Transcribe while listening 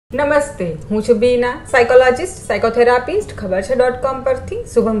નમસ્તે, હું છું બીના, સાયકોલોજિસ્ટ, સાયકોથેરાપિસ્ટ, ખબરછે.com પરથી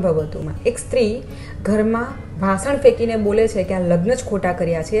શુભમ ભગવતુમાં. એક સ્ત્રી ઘરમાં ભાષણ ફેંકીને બોલે છે કે આ લગ્ન જ ખોટા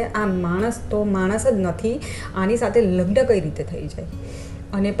કર્યા છે, આ માણસ તો માણસ જ નથી, આની સાથે લગ્ન કઈ રીતે થઈ જાય.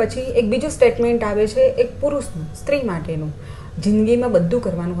 અને પછી એક બીજું સ્ટેટમેન્ટ આવે છે એક પુરુષનું, સ્ત્રી માટેનું, જિંદગીમાં બધું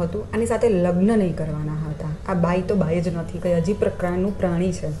કરવાનું હતું, આની સાથે લગ્ન નહીં કરવાના હતા, આ બાઈ તો બાઈ જ નથી, કંઈ અજીબ પ્રકારનું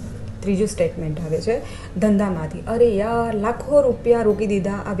પ્રાણી છે. ત્રીજું સ્ટેટમેન્ટ આવે છે ધંધામાંથી, અરે યાર લાખો રૂપિયા રોકી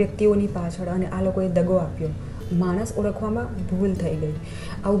દીધા આ વ્યક્તિઓની પાછળ અને આ લોકોએ દગો આપ્યો, માણસ ઓળખવામાં ભૂલ થઈ ગઈ.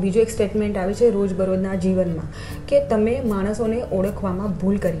 આવું બીજું એક સ્ટેટમેન્ટ આવે છે રોજબરોજના જીવનમાં કે તમે માણસોને ઓળખવામાં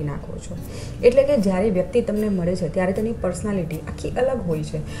ભૂલ કરી નાખો છો. એટલે કે જ્યારે વ્યક્તિ તમને મળે છે ત્યારે તેની પર્સનાલિટી આખી અલગ હોય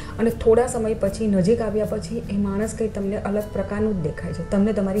છે અને થોડા સમય પછી નજીક આવ્યા પછી એ માણસ કંઈ તમને અલગ પ્રકારનું જ દેખાય છે,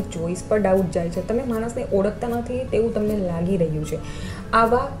 તમને તમારી ચોઈસ પર ડાઉટ જાય છે, તમે માણસને ઓળખતા નથી તેવું તમને લાગી રહ્યું છે.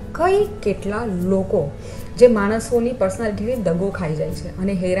 આવા કઈ કેટલા લોકો જે માણસોની પર્સનાલિટીથી દગો ખાઈ જાય છે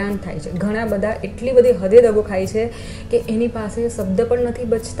અને હેરાન થાય છે. ઘણા બધા એટલી બધી હદે દગો ખાય છે કે એની પાસે શબ્દ પણ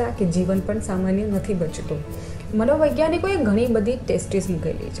નથી બચતા કે જીવન પણ સામાન્ય નથી બચતું. મનોવૈજ્ઞાનિકોએ ઘણી બધી ટેસ્ટીસ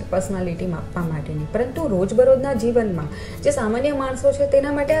મૂકેલી છે પર્સનાલિટી માપવા માટેની, પરંતુ રોજબરોજના જીવનમાં જે સામાન્ય માણસો છે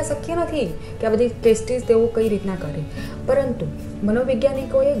તેના માટે આ શક્ય નથી કે આ બધી ટેસ્ટીસ તેઓ કઈ રીતના કરે. પરંતુ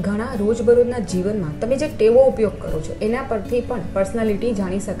મનોવૈજ્ઞાનિકોએ ઘણા રોજબરોજના જીવનમાં તમે જે ટેવો ઉપયોગ કરો છો એના પરથી પણ પર્સનાલિટી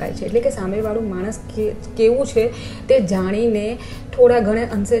જાણી શકાય છે. એટલે કે સામેવાળું માણસ કેવું છે તે જાણીને થોડા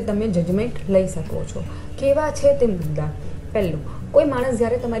ઘણા અંશે તમે જજમેન્ટ લઈ શકો છો. કેવા છે તે મુદ્દા. પહેલું, કોઈ માણસ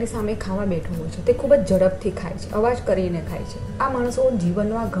જ્યારે તમારી સામે ખાવા બેઠો હોય છે તે ખૂબ જ ઝડપથી ખાય છે, અવાજ કરીને ખાય છે. આ માણસો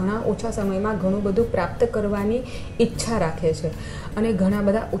જીવનમાં ઘણા ઓછા સમયમાં ઘણું બધું પ્રાપ્ત કરવાની ઈચ્છા રાખે છે અને ઘણા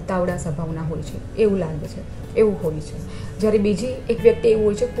બધા ઉતાવળા સ્વભાવના હોય છે, એવું લાગે છે, એવું હોય છે. જ્યારે બીજી એક વ્યક્તિ એવું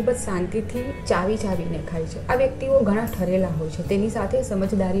હોય છે ખૂબ જ શાંતિથી ચાવીને ખાય છે. આ વ્યક્તિઓ ઘણા ઠરેલા હોય છે, તેની સાથે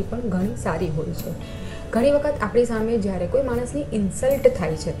સમજદારી પણ ઘણી સારી હોય છે. ઘણી વખત આપણી સામે જ્યારે કોઈ માણસની ઇન્સલ્ટ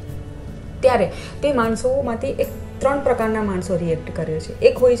થાય છે ત્યારે તે માણસોમાંથી એક 3 પ્રકારના માણસો રિએક્ટ કરે છે.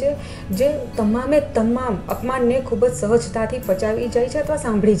 એક હોય છે જે તમામ અપમાનને ખૂબ જ સહજતાથી પચાવી જાય છે અથવા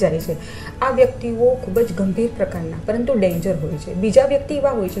સાંભળી જાય છે. આ વ્યક્તિઓ ખૂબ જ ગંભીર પ્રકારના પરંતુ ડેન્જર હોય છે. બીજા વ્યક્તિ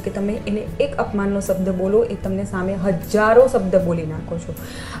એવા હોય છે કે તમે એને એક અપમાનનો શબ્દ બોલો એ તમને સામે હજારો શબ્દ બોલી નાખો છો.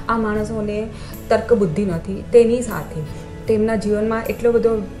 આ માણસોને તર્ક બુદ્ધિ નથી, તેની સાથે તેમના જીવનમાં એટલો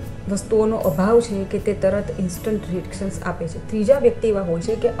બધો વસ્તુઓનો અભાવ છે કે તે તરત ઇન્સ્ટન્ટ રિએક્શન્સ આપે છે. ત્રીજા વ્યક્તિ એવા હોય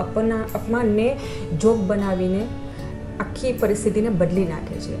છે કે અપમાનને જોક બનાવીને આખી પરિસ્થિતિને બદલી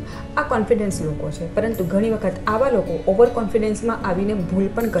નાખે છે. આ કોન્ફિડન્સ લોકો છે, પરંતુ ઘણી વખત આવા લોકો ઓવર કોન્ફિડન્સમાં આવીને ભૂલ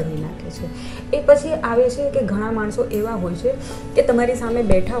પણ કરી નાખે છે. એ પછી આવે છે કે ઘણા માણસો એવા હોય છે કે તમારી સામે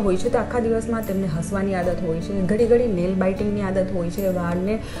બેઠા હોય છે તો આખા દિવસમાં તેમને હસવાની આદત હોય છે, ઘડી ઘડી નેલ બાઇટિંગની આદત હોય છે,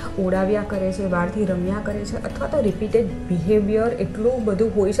 વાળને ઓડાવ્યા કરે છે, વાળથી રમ્યા કરે છે, અથવા તો રિપીટેડ બિહેવિયર એટલું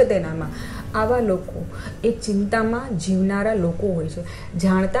બધું હોય છે તેનામાં. આવા લોકો એ ચિંતામાં જીવનારા લોકો હોય છે.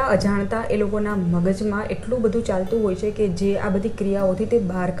 જાણતા અજાણતા એ લોકોના મગજમાં એટલું બધું ચાલતું હોય છે કે જે આ બધી ક્રિયાઓથી તે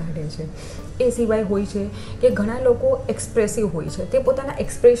બહાર કાઢે છે. એ સિવાય હોય છે કે ઘણા લોકો એક્સપ્રેસિવ હોય છે, તે પોતાના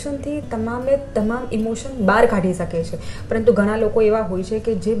એક્સપ્રેશનથી તમામ ઇમોશન બહાર કાઢી શકે છે. પરંતુ ઘણા લોકો એવા હોય છે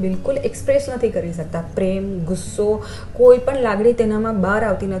કે જે બિલકુલ એક્સપ્રેસ નથી કરી શકતા. પ્રેમ, ગુસ્સો, કોઈ પણ લાગણી તેનામાં બહાર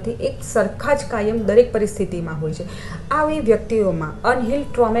આવતી નથી, એક સરખા જ કાયમ દરેક પરિસ્થિતિમાં હોય છે. આવી વ્યક્તિઓમાં અનહીલ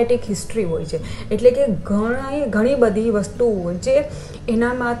ટ્રોમેટિક હિસ્ટ્રી હોય છે. એટલે કે ઘણી બધી વસ્તુઓ જે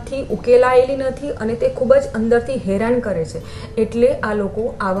એનામાંથી ઉકેલાયેલી નથી અને તે ખૂબ જ અંદરથી હેરાન કરે છે, એટલે આ લોકો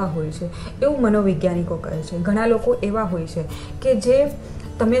આવા હોય છે એવું મનોવૈજ્ઞાનિકો કહે છે. ઘણા લોકો એવા હોય છે કે જે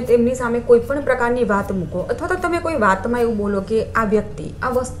તમે તેમની સામે કોઈ પણ પ્રકારની વાત મૂકો અથવા તો તમે કોઈ વાતમાં એવું બોલો કે આ વ્યક્તિ, આ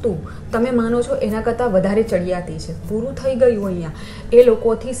વસ્તુ તમે માનો છો એના કરતાં વધારે ચડિયાતી છે, પૂરું થઈ ગયું અહીંયા. એ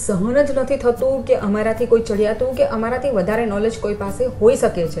લોકોથી સહન જ નથી થતું કે અમારાથી કોઈ ચડિયાતું કે અમારાથી વધારે નોલેજ કોઈ પાસે હોઈ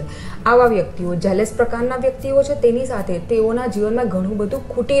શકે છે. આવા વ્યક્તિઓ જેલેસ પ્રકારના વ્યક્તિઓ છે, તેની સાથે તેઓના જીવનમાં ઘણું બધું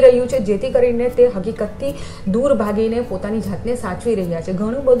ખૂટી રહ્યું છે, જેથી કરીને તે હકીકતથી દૂર ભાગીને પોતાની જાતને સાચવી રહ્યા છે.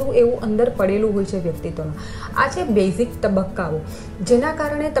 ઘણું બધું એવું અંદર પડેલું હોય છે વ્યક્તિત્વમાં. આ છે બેઝિક તબક્કાઓ, જેના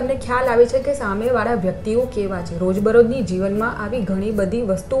કારણે તમને ખ્યાલ આવે છે કે સામેવાળા વ્યક્તિઓ કેવા છે. રોજબરોજની જીવનમાં આવી ઘણી બધી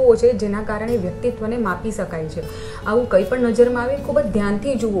વસ્તુઓ છે જેના કારણે વ્યક્તિત્વને માપી શકાય છે. આવું કંઈ પણ નજરમાં આવે ખૂબ જ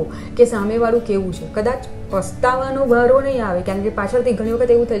ધ્યાનથી જુઓ કે સામેવાળું કેવું છે. કદાચ પસ્તાવાનો વારો નહીં આવે, કારણ કે પાછળથી ઘણી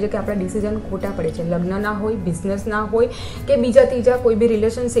વખત એવું થાય છે કે આપણા ડિસિઝન ખોટા પડે છે. લગ્ન ના હોય, બિઝનેસ ના હોય કે બીજા ત્રીજા કોઈ બી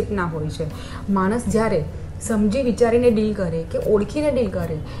રિલેશનશિપ ના હોય છે. માણસ જ્યારે સમજી વિચારીને ડીલ કરે કે ઓળખીને ડીલ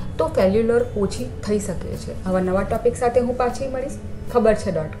કરે તો ફેલ્યુલર ઓછી થઈ શકે છે. આવા નવા ટોપિક સાથે હું પાછી મળીશ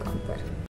ખબરછે.com પર.